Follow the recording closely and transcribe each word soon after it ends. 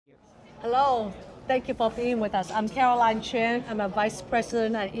Hello, thank you for being with us. I'm Caroline Chen. I'm a Vice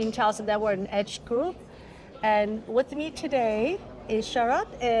President at Intel's Network and Edge Group. And with me today is Sharad,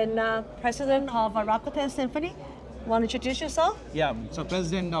 and President of Rakuten Symphony. Want to introduce yourself? Yeah, so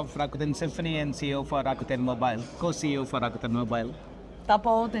President of Rakuten Symphony and CEO for Rakuten Mobile, co-CEO for Rakuten Mobile.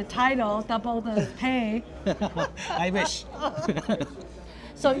 Double the title, double the pay. I wish.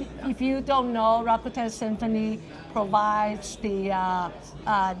 So if you don't know, Rakuten Symphony provides the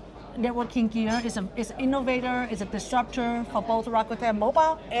networking gear. It's an innovator, it's a disruptor for both Rakuten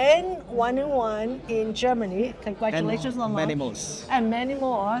Mobile and one-in-one in Germany. Congratulations on that. Many more. And many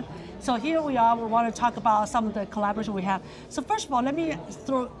more. So here we are, we want to talk about some of the collaboration we have. So first of all, let me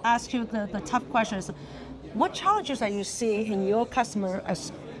ask you the tough questions. What challenges are you seeing in your customer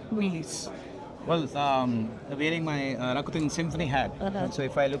release? Well, wearing my Rakuten Symphony hat, so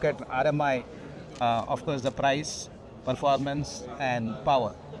if I look at RMI, of course the price, performance and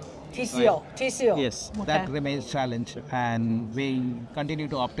power. TCO, right? TCO. Yes, okay. That remains challenge, and we continue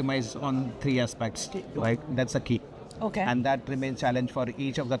to optimize on three aspects, right? That's the key. Okay. And that remains challenge for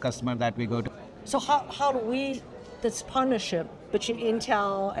each of the customer that we go to. So how do we, this partnership between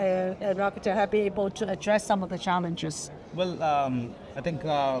Intel and Rakuten, have been able to address some of the challenges? Well, I think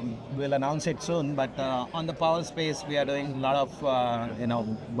we'll announce it soon, but on the power space, we are doing a lot of,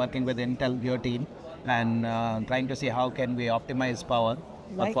 working with Intel, your team, and trying to see how can we optimize power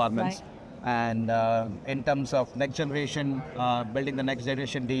performance. Right. And in terms of next generation, building the next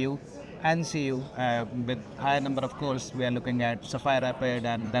generation DU and CU with higher number of cores, we are looking at Sapphire Rapid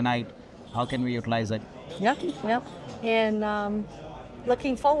and Granite. How can we utilize it? Yeah. And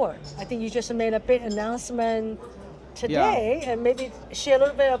looking forward, I think you just made a big announcement today, and maybe share a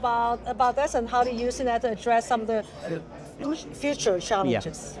little bit about this and how to use that to address some of the future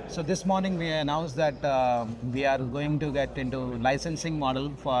challenges. Yeah. So this morning we announced that we are going to get into licensing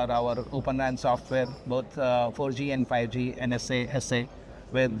model for our Open RAN software, both 4G and 5G, NSA, SA,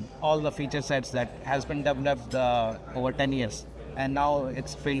 with all the feature sets that has been developed over 10 years. And now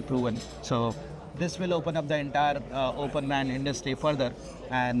it's field proven. So this will open up the entire Open RAN industry further,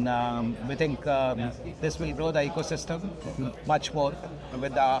 and we think this will grow the ecosystem much more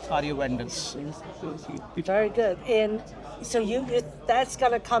with the RU vendors. Very good. And so that's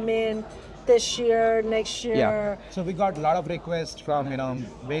going to come in this year, next year? Yeah. So we got a lot of requests from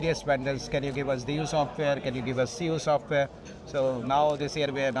various vendors. Can you give us DU software? Can you give us CU software? So now this year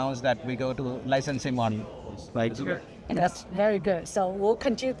we announced that we go to licensing model. Right. That's very good. So we'll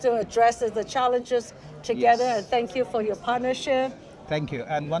continue to address the challenges together. Yes. And thank you for your partnership. Thank you.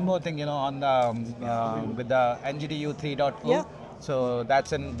 And one more thing, on the with the NGDU 3.0. Yeah. So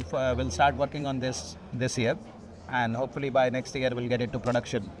that's we'll start working on this year, and hopefully by next year we'll get it to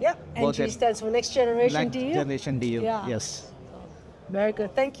production. Yeah. NG stands for Next Generation DU. Next Generation DU. Yeah. Yes. Very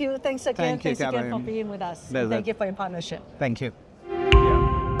good. Thank you. Thanks again. Thank you, Thanks again for Caroline. being with us. Pleasure. Thank you for your partnership. Thank you.